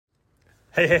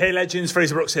Hey, legends,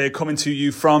 Fraser Brooks here, coming to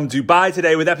you from Dubai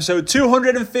today with episode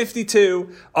 252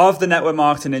 of the Network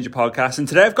Marketing Ninja podcast. And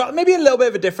today I've got maybe a little bit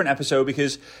of a different episode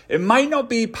because it might not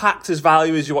be packed as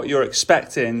value as what you're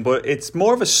expecting, but it's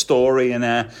more of a story and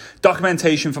a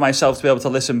documentation for myself to be able to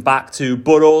listen back to,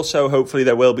 but also hopefully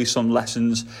there will be some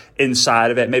lessons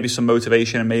inside of it, maybe some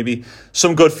motivation and maybe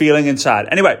some good feeling inside.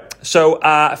 Anyway, so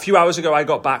a few hours ago I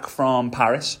got back from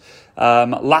Paris.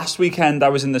 Last weekend I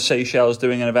was in the Seychelles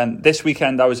doing an event. This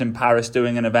weekend I was in Paris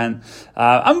doing an event.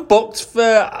 I'm booked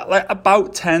for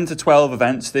about 10 to 12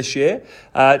 events this year.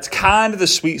 It's kind of the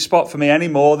sweet spot for me. Any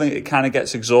more than it kind of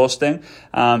gets exhausting.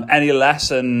 Any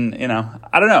less and,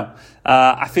 I don't know.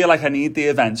 I feel like I need the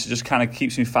events. It just kind of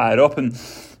keeps me fired up. And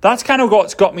that's kind of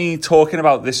what's got me talking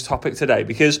about this topic today,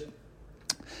 because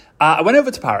I went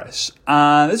over to Paris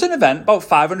and there's an event, about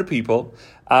 500 people.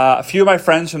 A few of my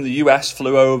friends from the US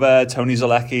flew over, Tony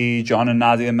Zalecki, John and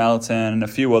Nadia Melton, and a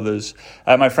few others.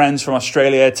 My friends from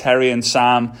Australia, Terry and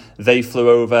Sam, they flew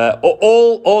over.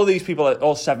 All these people are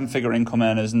all seven-figure income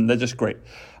earners, and they're just great.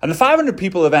 And the 500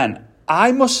 people event,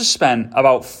 I must have spent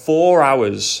about 4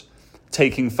 hours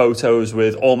taking photos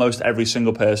with almost every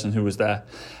single person who was there.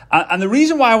 And the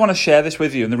reason why I want to share this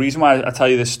with you, and the reason why I tell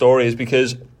you this story is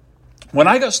because when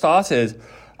I got started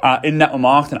in network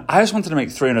marketing, I just wanted to make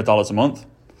 $300 a month.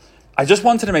 I just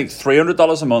wanted to make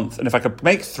 $300 a month. And if I could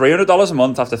make $300 a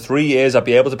month after 3 years, I'd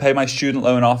be able to pay my student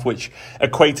loan off, which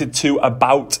equated to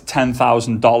about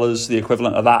 $10,000, the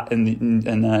equivalent of that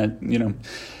in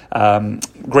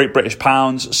Great British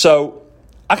pounds. So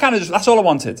I that's all I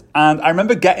wanted. And I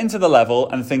remember getting to the level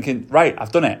and thinking, right,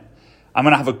 I've done it. I'm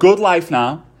going to have a good life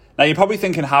now. Now, you're probably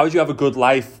thinking, how would you have a good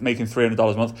life making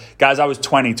 $300 a month? Guys, I was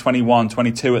 20, 21,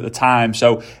 22 at the time.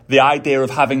 So the idea of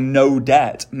having no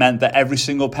debt meant that every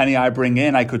single penny I bring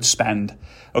in, I could spend.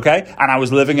 Okay? And I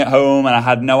was living at home and I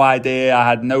had no idea. I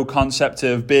had no concept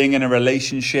of being in a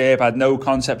relationship. I had no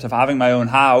concept of having my own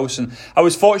house. And I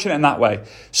was fortunate in that way.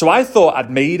 So I thought I'd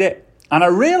made it. And I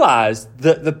realized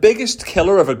that the biggest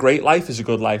killer of a great life is a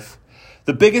good life.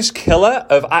 The biggest killer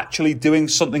of actually doing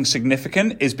something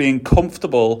significant is being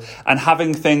comfortable and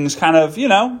having things kind of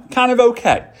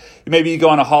okay. Maybe you go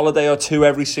on a holiday or two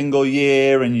every single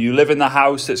year and you live in the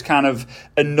house that's kind of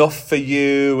enough for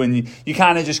you and you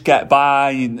kind of just get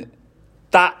by.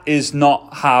 That is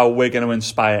not how we're going to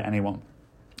inspire anyone.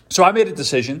 So I made a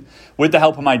decision with the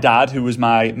help of my dad, who was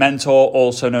my mentor,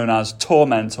 also known as tour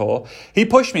mentor. He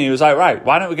pushed me. He was like, right,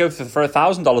 why don't we go for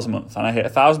 $1,000 a month? And I hit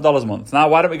 $1,000 a month. Now,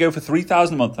 why don't we go for $3,000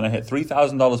 a month? And I hit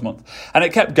 $3,000 a month. And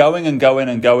it kept going and going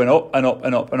and going up and up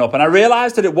and up and up. And I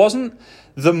realized that it wasn't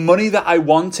the money that I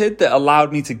wanted that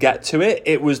allowed me to get to it.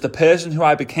 It was the person who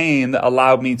I became that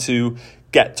allowed me to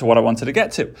get to what I wanted to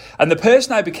get to. And the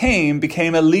person I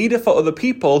became a leader for other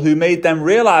people who made them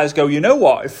realize, you know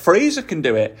what, if Fraser can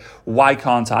do it, why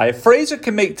can't I? If Fraser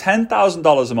can make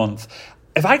 $10,000 a month,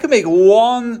 if I can make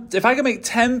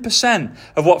 10%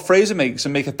 of what Fraser makes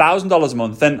and make $1,000 a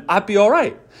month, then I'd be all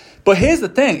right. But here's the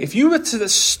thing, if you were to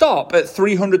stop at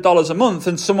 $300 a month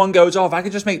and someone goes, if I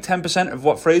could just make 10% of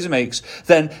what Fraser makes,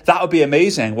 then that would be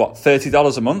amazing. What,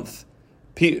 $30 a month?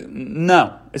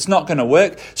 No, it's not going to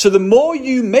work. So the more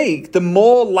you make, the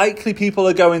more likely people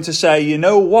are going to say, you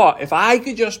know what, if I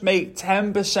could just make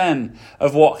 10%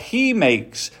 of what he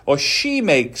makes or she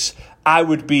makes,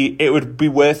 it would be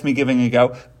worth me giving a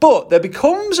go. But there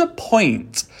becomes a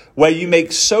point where you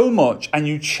make so much and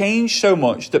you change so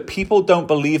much that people don't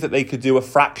believe that they could do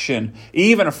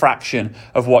even a fraction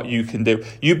of what you can do.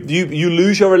 You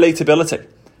lose your relatability.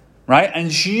 Right? And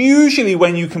it's usually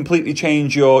when you completely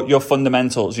change your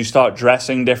fundamentals, you start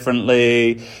dressing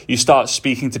differently, you start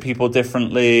speaking to people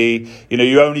differently,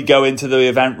 you only go into the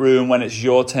event room when it's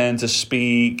your turn to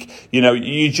speak,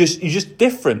 you're just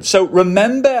different. So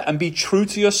remember and be true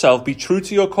to yourself, be true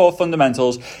to your core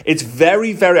fundamentals. It's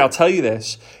very, very, I'll tell you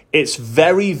this, it's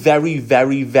very, very,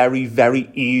 very, very,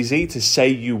 very easy to say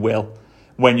you will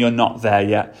when you're not there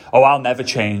yet. I'll never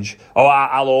change.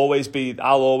 I'll always be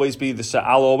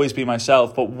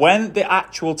myself. But when the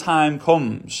actual time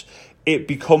comes, it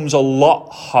becomes a lot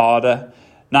harder.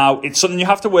 Now, it's something you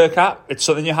have to work at. It's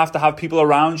something you have to have people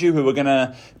around you who are going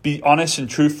to be honest and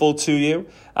truthful to you.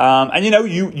 And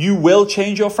you will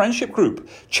change your friendship group.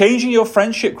 Changing your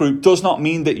friendship group does not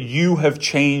mean that you have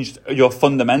changed your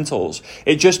fundamentals.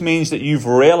 It just means that you've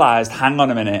realized, hang on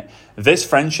a minute, this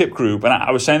friendship group, and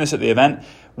I was saying this at the event,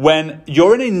 when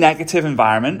you're in a negative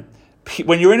environment,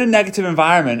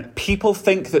 people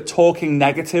think that talking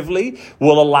negatively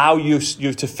will allow you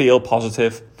to feel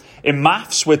positive. In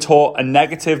maths, we're taught a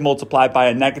negative multiplied by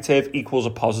a negative equals a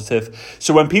positive.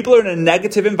 So when people are in a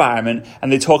negative environment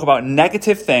and they talk about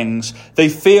negative things, they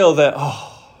feel that,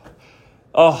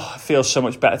 it feels so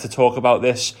much better to talk about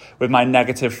this with my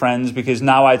negative friends because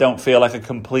now I don't feel like a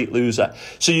complete loser.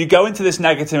 So you go into this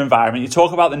negative environment, you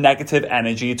talk about the negative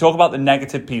energy, you talk about the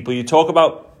negative people, you talk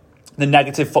about the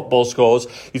negative football scores,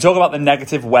 you talk about the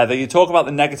negative weather, you talk about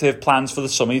the negative plans for the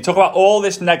summer, you talk about all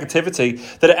this negativity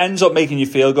that it ends up making you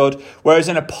feel good. Whereas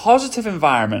in a positive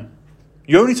environment,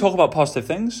 you only talk about positive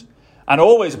things. And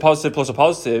always a positive plus a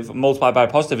positive multiplied by a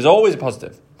positive is always a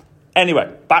positive.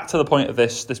 Anyway, back to the point of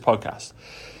this podcast.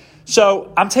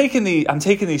 So I'm taking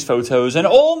these photos, and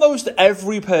almost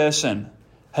every person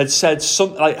had said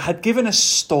something, like had given a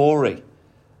story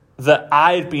that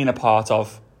I'd been a part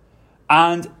of.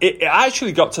 And it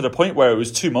actually got to the point where it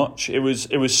was too much. It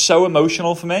was so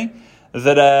emotional for me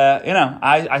that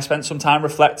I spent some time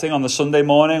reflecting on the Sunday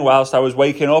morning whilst I was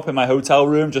waking up in my hotel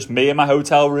room, just me in my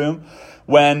hotel room.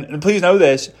 And please know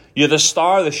this, you're the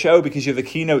star of the show because you're the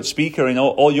keynote speaker and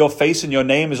all your face and your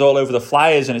name is all over the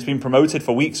flyers and it's been promoted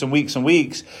for weeks and weeks and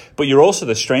weeks. But you're also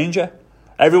the stranger.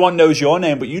 Everyone knows your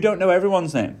name, but you don't know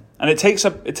everyone's name. And it takes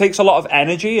a lot of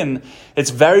energy, and it's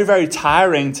very, very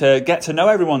tiring to get to know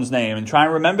everyone's name and try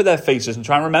and remember their faces and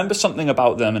try and remember something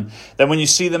about them. And then when you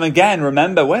see them again,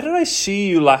 remember, where did I see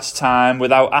you last time,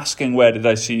 without asking, where did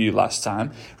I see you last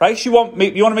time? Right? You want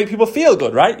to make people feel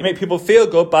good, right? You make people feel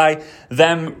good by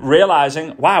them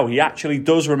realizing, wow, he actually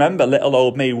does remember little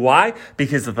old me. Why?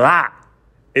 Because that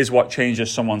is what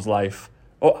changes someone's life.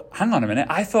 Oh, hang on a minute.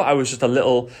 I thought I was just a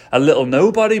little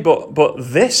nobody, but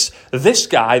this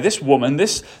guy, this woman,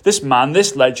 this man,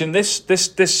 this legend, this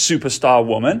superstar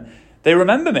woman, they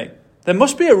remember me. There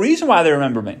must be a reason why they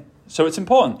remember me. So it's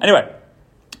important. Anyway,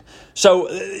 so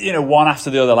one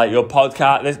after the other, like your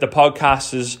podcast, the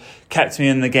podcast has kept me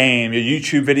in the game. Your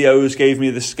YouTube videos gave me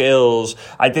the skills.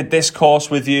 I did this course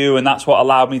with you, and that's what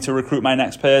allowed me to recruit my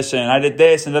next person. I did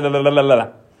this and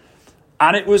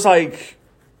and it was like,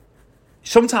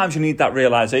 sometimes you need that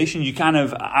realization.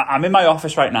 I'm in my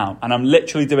office right now and I'm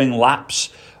literally doing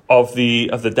laps of the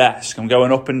desk. I'm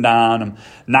going up and down. And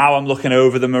now I'm looking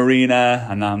over the marina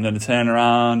and I'm going to turn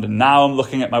around. And now I'm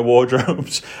looking at my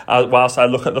wardrobes whilst I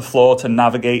look at the floor to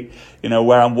navigate,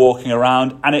 where I'm walking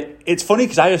around. And it's funny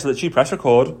because I just literally press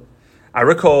record. I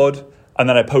record and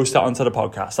then I post it onto the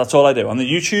podcast. That's all I do. On the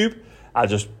YouTube, I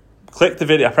just click the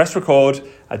video, I press record,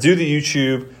 I do the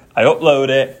YouTube, I upload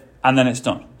it, and then it's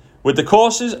done. With the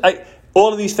courses,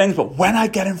 all of these things, but when I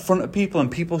get in front of people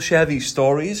and people share these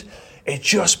stories, it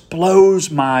just blows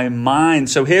my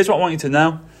mind. So here's what I want you to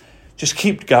know. Just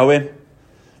keep going.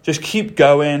 Just keep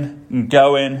going and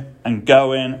going and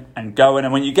going and going.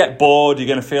 And when you get bored, you're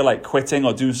going to feel like quitting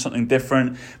or doing something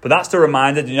different. But that's the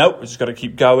reminder, we just got to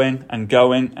keep going and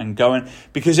going and going.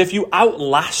 Because if you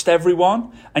outlast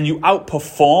everyone and you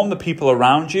outperform the people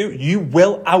around you, you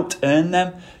will out-earn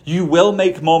them. You will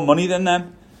make more money than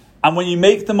them. And when you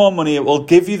make the more money, it will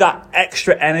give you that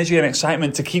extra energy and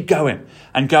excitement to keep going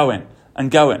and going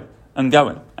and going and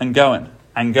going and going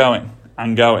and going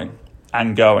and going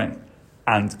and going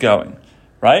and going,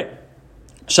 right?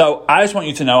 So I just want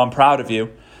you to know I'm proud of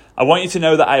you. I want you to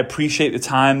know that I appreciate the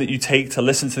time that you take to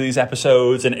listen to these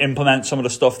episodes and implement some of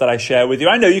the stuff that I share with you.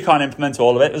 I know you can't implement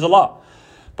all of it. There's a lot.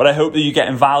 But I hope that you're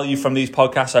getting value from these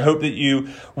podcasts. I hope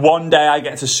that one day I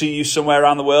get to see you somewhere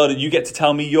around the world and you get to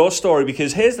tell me your story.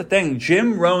 Because here's the thing,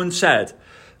 Jim Rohn said,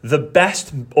 the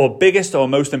best or biggest or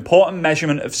most important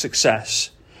measurement of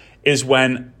success is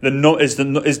when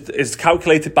is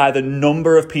calculated by the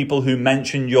number of people who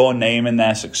mention your name in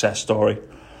their success story.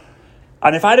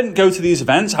 And if I didn't go to these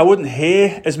events, I wouldn't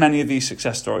hear as many of these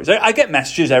success stories. I get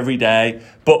messages every day,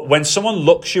 but when someone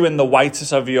looks you in the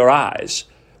whitest of your eyes,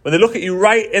 when they look at you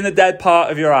right in the dead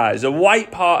part of your eyes, the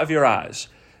white part of your eyes,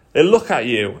 they look at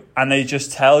you and they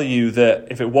just tell you that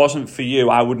if it wasn't for you,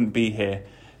 I wouldn't be here.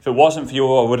 If it wasn't for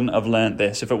you, I wouldn't have learned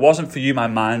this. If it wasn't for you, my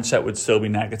mindset would still be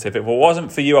negative. If it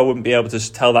wasn't for you, I wouldn't be able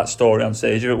to tell that story on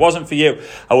stage. If it wasn't for you,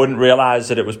 I wouldn't realize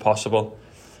that it was possible.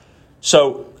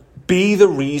 So be the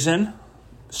reason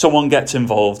someone gets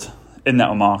involved in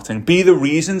network marketing. Be the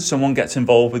reason someone gets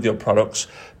involved with your products.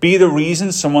 Be the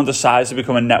reason someone decides to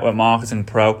become a network marketing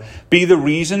pro. Be the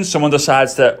reason someone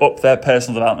decides to up their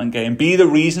personal development game. Be the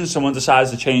reason someone decides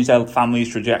to change their family's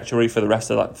trajectory for the rest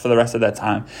of their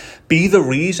time. Be the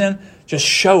reason. Just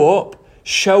show up.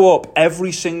 Show up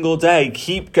every single day.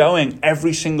 Keep going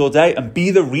every single day and be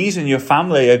the reason your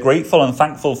family are grateful and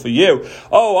thankful for you.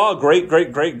 Oh, our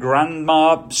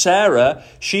great-great-great-grandma Sarah,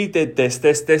 she did this,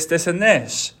 and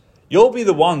this. You'll be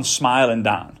the one smiling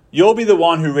down. You'll be the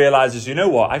one who realizes, you know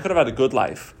what, I could have had a good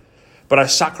life. but I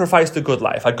sacrificed a good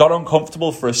life. I got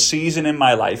uncomfortable for a season in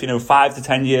my life, 5 to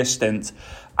 10 year stint,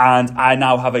 and I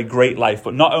now have a great life.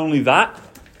 But not only that,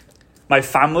 my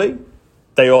family,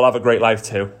 they all have a great life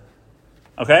too.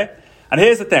 Okay? And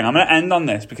here's the thing. I'm going to end on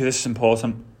this because this is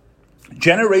important.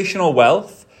 Generational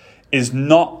wealth is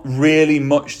not really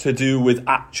much to do with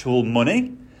actual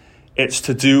money. It's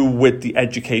to do with the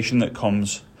education that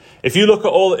comes. If you look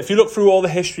through all the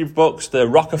history books, the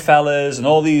Rockefellers and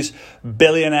all these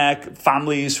billionaire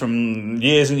families from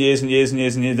years and years and years and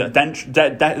years and years,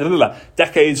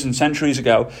 decades and centuries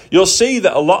ago, you'll see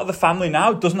that a lot of the family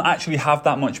now doesn't actually have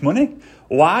that much money.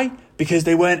 Why? Because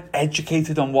they weren't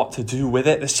educated on what to do with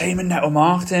it. The same in network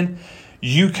marketing.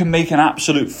 You can make an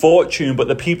absolute fortune, but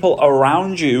the people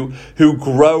around you who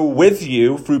grow with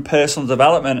you through personal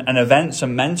development and events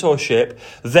and mentorship,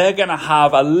 they're going to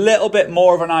have a little bit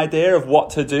more of an idea of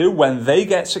what to do when they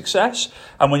get success.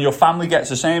 And when your family gets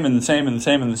the same and the same and the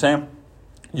same and the same,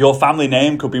 your family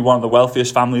name could be one of the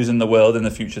wealthiest families in the world in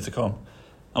the future to come.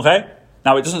 Okay?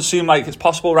 Now, it doesn't seem like it's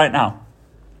possible right now,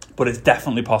 but it's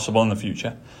definitely possible in the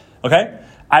future. Okay?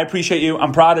 I appreciate you.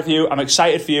 I'm proud of you. I'm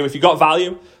excited for you. If you got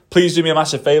value, please do me a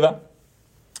massive favor.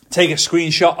 Take a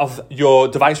screenshot of your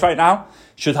device right now.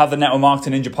 Should have the Network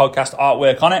Marketing Ninja podcast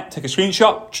artwork on it. Take a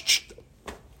screenshot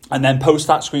and then post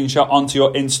that screenshot onto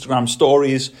your Instagram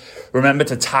stories. Remember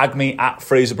to tag me at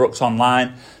Fraser Brooks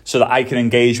Online so that I can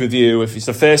engage with you. If it's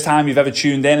the first time you've ever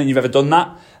tuned in and you've ever done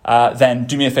that, then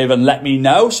do me a favor and let me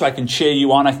know so I can cheer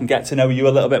you on. I can get to know you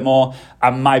a little bit more.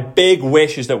 And my big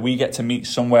wish is that we get to meet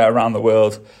somewhere around the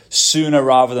world sooner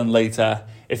rather than later.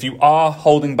 If you are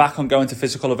holding back on going to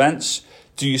physical events,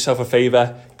 do yourself a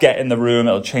favor, get in the room.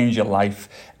 It'll change your life.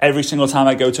 Every single time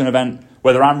I go to an event,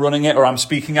 whether I'm running it or I'm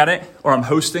speaking at it or I'm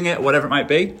hosting it, whatever it might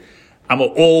be, I'm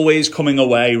always coming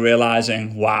away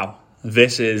realizing, wow,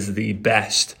 this is the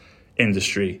best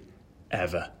industry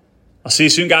ever. I'll see you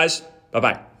soon, guys.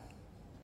 Bye-bye.